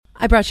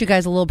I brought you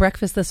guys a little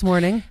breakfast this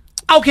morning.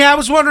 Okay, I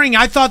was wondering.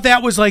 I thought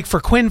that was like for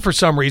Quinn for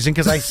some reason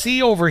because I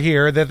see over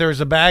here that there's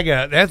a bag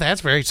of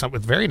that's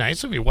very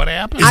nice of you. What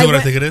happened? Is it what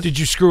I think it is? Did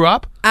you screw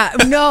up?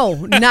 No,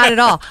 not at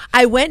all.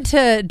 I went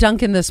to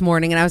Dunkin' this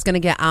morning and I was going to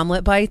get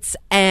omelet bites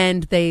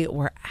and they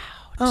were out.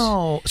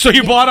 Oh, so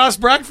you bought us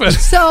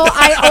breakfast? So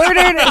I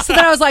ordered. So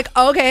then I was like,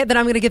 okay, then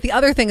I'm going to get the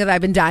other thing that I've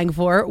been dying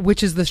for,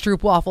 which is the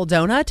Stroop waffle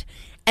donut.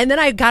 And then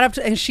I got up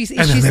to, and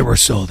then they were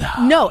sold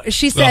out. No,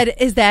 she said,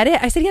 "Is that it?"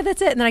 I said, "Yeah,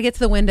 that's it." And then I get to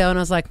the window and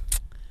I was like,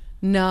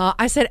 "No."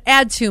 I said,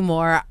 "Add 2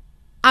 more.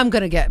 I'm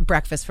gonna get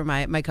breakfast for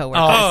my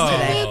coworkers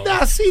today."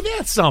 Now, see,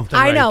 that's something.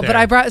 I know,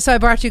 right but there. I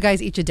brought you guys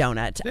each a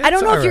donut. That's I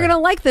don't know all if you're right. gonna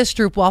like this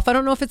Stroop waffle. I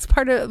don't know if it's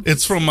part of.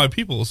 It's from my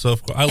people, so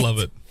of course, I love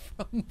it.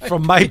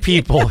 From my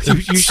people,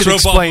 you should Stroop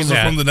explain waffles are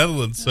that. from the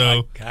Netherlands,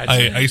 so Gotcha.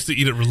 I used to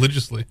eat it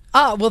religiously.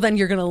 Oh, well, then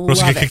you're gonna Or else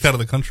love I get it. kicked out of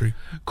the country.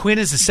 Quinn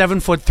is a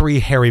 7'3"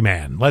 hairy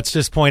man. Let's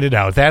just point it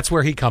out. That's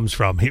where he comes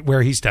from,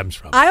 where he stems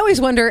from. I always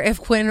wonder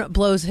if Quinn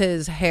blow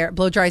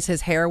dries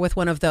his hair with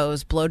one of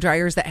those blow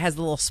dryers that has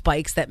the little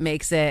spikes that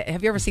makes it.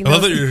 Have you ever seen I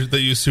those? love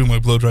that you assume I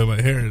blow dry my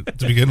hair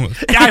to begin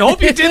with. Yeah, I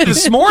hope you did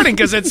this morning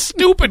because it's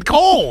stupid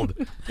cold.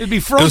 It'd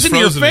be frozen to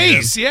your frozen again.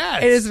 face.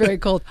 Yes. It is very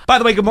cold. By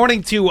the way, good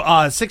morning to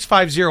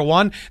 6501.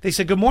 They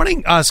said, good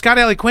morning, Scott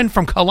Alley Quinn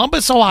from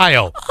Columbus,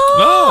 Ohio.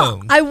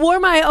 Oh. I wore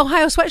my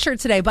Ohio sweatshirt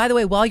today. By the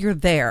way, while you're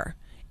there,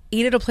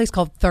 eat at a place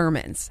called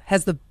Thurman's.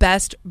 Has the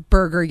best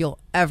burger you'll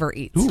ever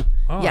eat. Ooh.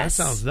 Oh, yes.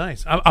 That sounds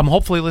nice. I'm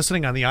hopefully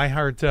listening on the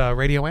iHeart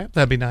radio app.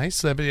 That'd be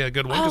nice. That'd be a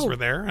good one because we're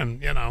there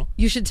and,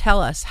 You should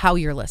tell us how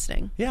you're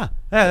listening. Yeah,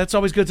 that's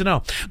always good to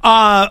know.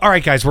 All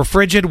right, guys, we're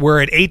frigid.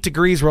 We're at 8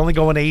 degrees. We're only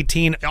going to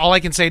 18. All I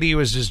can say to you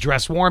is just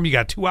dress warm. You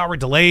got 2-hour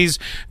delays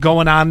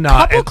going on.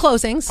 Couple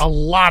closings. A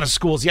lot of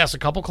schools. Yes, a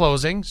couple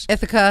closings.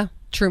 Ithaca,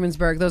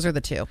 Trumansburg. Those are the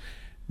 2.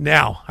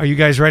 Now, are you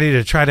guys ready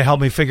to try to help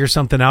me figure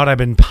something out? I've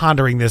been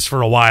pondering this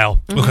for a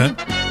while. Okay.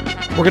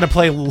 We're going to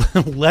play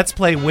Let's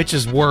Play Which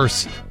is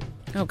Worse.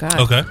 Oh, God.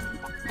 Okay.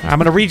 I'm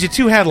going to read you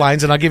 2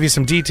 headlines, and I'll give you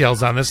some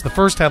details on this. The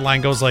first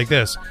headline goes like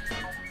this.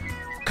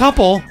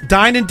 Couple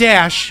dine and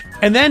dash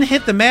and then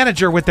hit the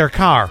manager with their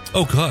car.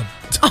 Oh, God.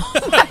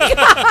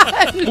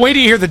 Wait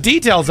till you hear the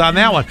details on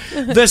that one.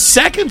 The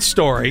second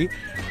story,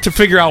 to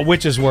figure out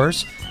which is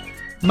worse,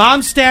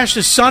 mom stashed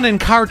his son in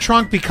car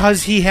trunk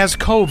because he has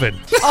COVID.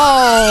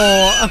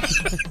 Oh.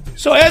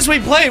 So as we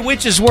play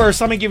which is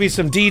worse, let me give you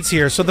some deets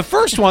here. So the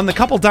first one, the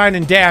couple dine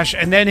and dash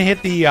and then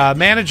hit the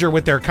manager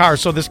with their car.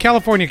 So this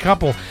California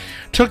couple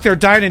took their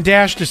dine and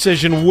dash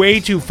decision way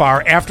too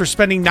far after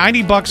spending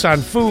 $90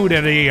 on food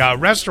at a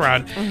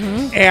restaurant.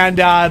 Mm-hmm. And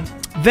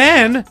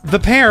then the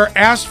pair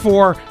asked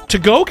for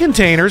to-go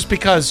containers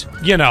because,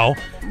 you know,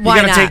 you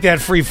got to take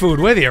that free food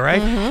with you,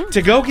 right? Mm-hmm.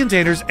 To-go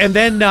containers, and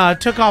then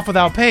took off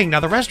without paying.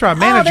 Now, the restaurant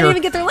manager... they didn't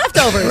even get their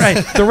leftovers.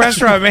 Right. The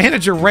restaurant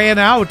manager ran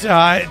out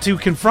to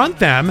confront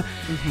them,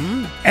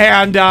 mm-hmm.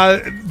 and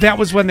that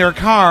was when their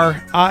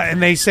car,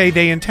 and they say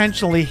they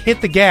intentionally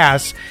hit the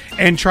gas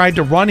and tried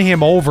to run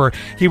him over.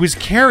 He was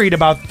carried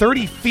about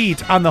 30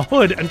 feet on the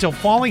hood until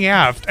falling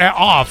off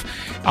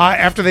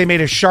after they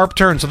made a sharp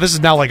turn. So this is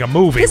now like a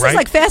movie, This right? is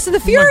like Fast and the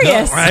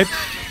Furious. Right?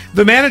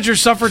 The manager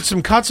suffered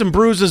some cuts and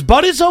bruises,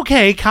 but is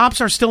okay.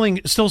 Cops are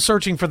still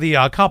searching for the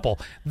couple.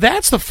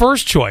 That's the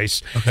first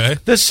choice. Okay.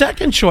 The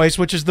second choice,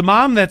 which is the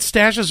mom that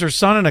stashes her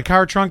son in a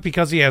car trunk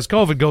because he has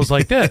COVID, goes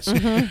like this.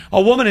 Mm-hmm. A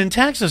woman in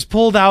Texas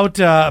pulled up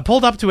to a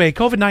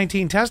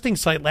COVID-19 testing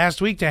site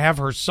last week to have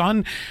her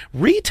son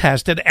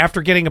retested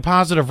after getting a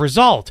positive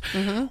result.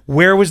 Mm-hmm.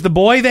 Where was the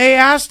boy, they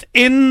asked?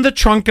 In the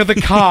trunk of the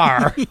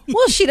car.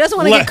 Well, she doesn't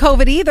want to get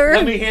COVID either.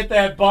 Let me hit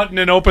that button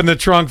and open the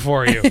trunk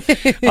for you.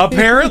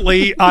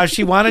 Apparently,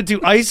 she wanted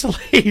to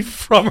isolate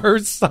from her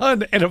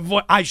son and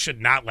avoid... I should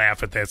not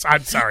laugh at this.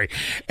 I'm sorry.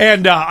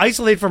 And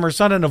isolate from her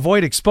son and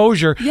avoid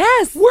exposure.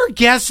 Yes. We're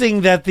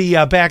guessing that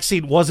the back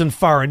seat wasn't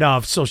far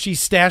enough, so she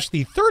stashed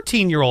the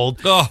 13-year-old.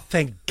 Oh.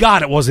 Thank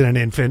God it wasn't an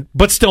infant,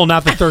 but still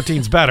not the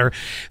 13's better.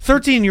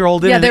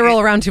 13-year-old in they roll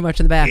around too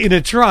much in the back. in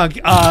a trunk,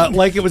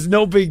 like it was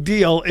no big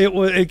deal.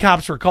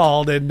 Cops were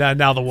called, and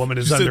now the woman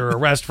is under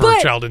arrest for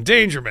child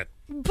endangerment.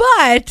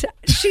 But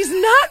she's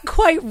not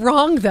quite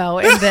wrong, though,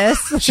 in this.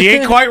 She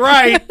ain't quite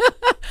right.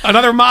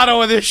 Another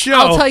motto of this show.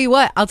 I'll tell you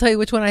what. I'll tell you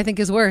which one I think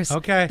is worse.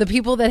 Okay. The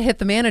people that hit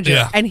the manager.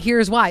 Yeah. And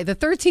here's why. The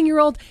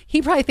 13-year-old,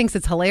 he probably thinks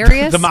it's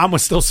hilarious. The mom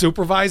was still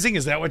supervising?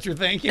 Is that what you're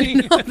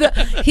thinking?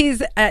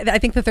 I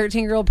think the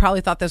 13-year-old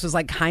probably thought this was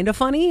like kind of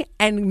funny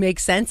and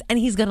makes sense, and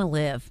he's going to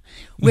live.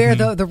 Where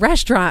the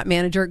restaurant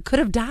manager could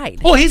have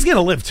died. Well, he's going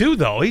to live too,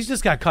 though. He's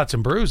just got cuts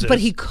and bruises. But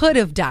he could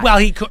have died. Well,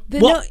 he could.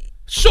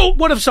 So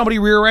what if somebody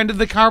rear-ended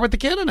the car with the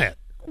kid in it?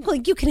 Well,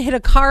 you can hit a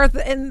car with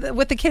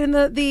the kid in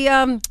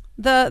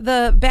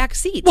the back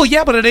seat. Well,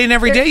 yeah, but it ain't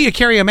every day you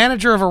carry a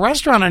manager of a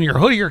restaurant on your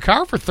hood of your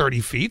car for 30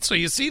 feet. So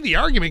you see the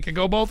argument could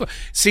go both.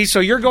 See, so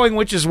you're going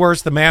which is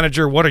worse, the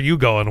manager. What are you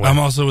going with? I'm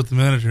also with the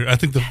manager. I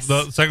think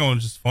the second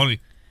one's just funny.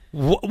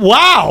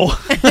 Wow.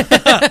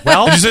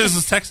 Well, Did you say this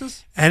is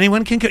Texas?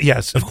 anyone can.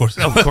 Yes, Of course.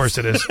 of course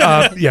it is.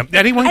 Yeah,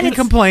 anyone can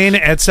complain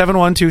at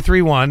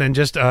 71231 and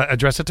just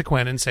address it to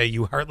Quinn and say,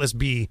 "You heartless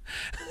bee."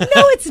 No,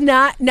 it's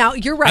not. Now,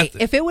 you're right.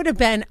 If it would have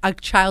been a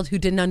child who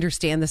didn't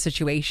understand the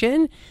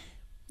situation,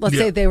 let's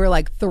say they were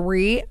like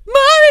 3, Mommy,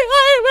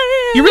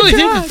 You really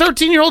think the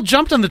 13-year-old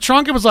jumped in the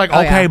trunk and was like, Oh,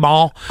 "Okay, yeah.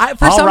 Ma,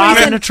 For I'll some ride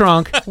reason- in the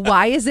trunk."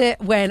 Why is it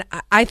when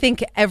I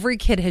think every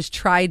kid has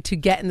tried to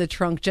get in the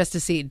trunk just to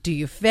see, do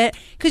you fit?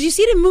 Because you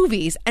see it in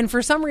movies, and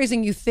for some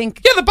reason you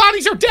think, Yeah, the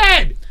bodies are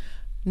dead.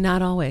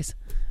 not always.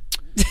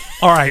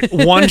 All right,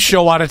 one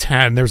show out of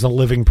 10, there's a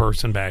living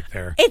person back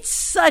there. It's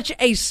such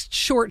a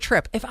short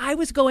trip. If I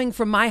was going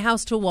from my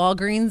house to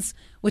Walgreens,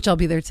 which I'll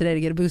be there today to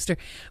get a booster,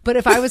 but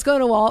if I was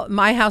going to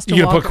my house to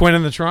You gonna Walgreens, put Quinn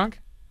in the trunk?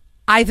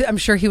 I'm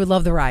sure he would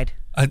love the ride.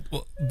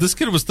 Well, this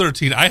kid was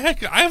 13. I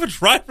have a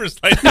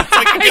driver's license.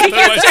 I can get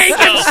there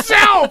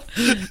myself.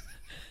 Himself.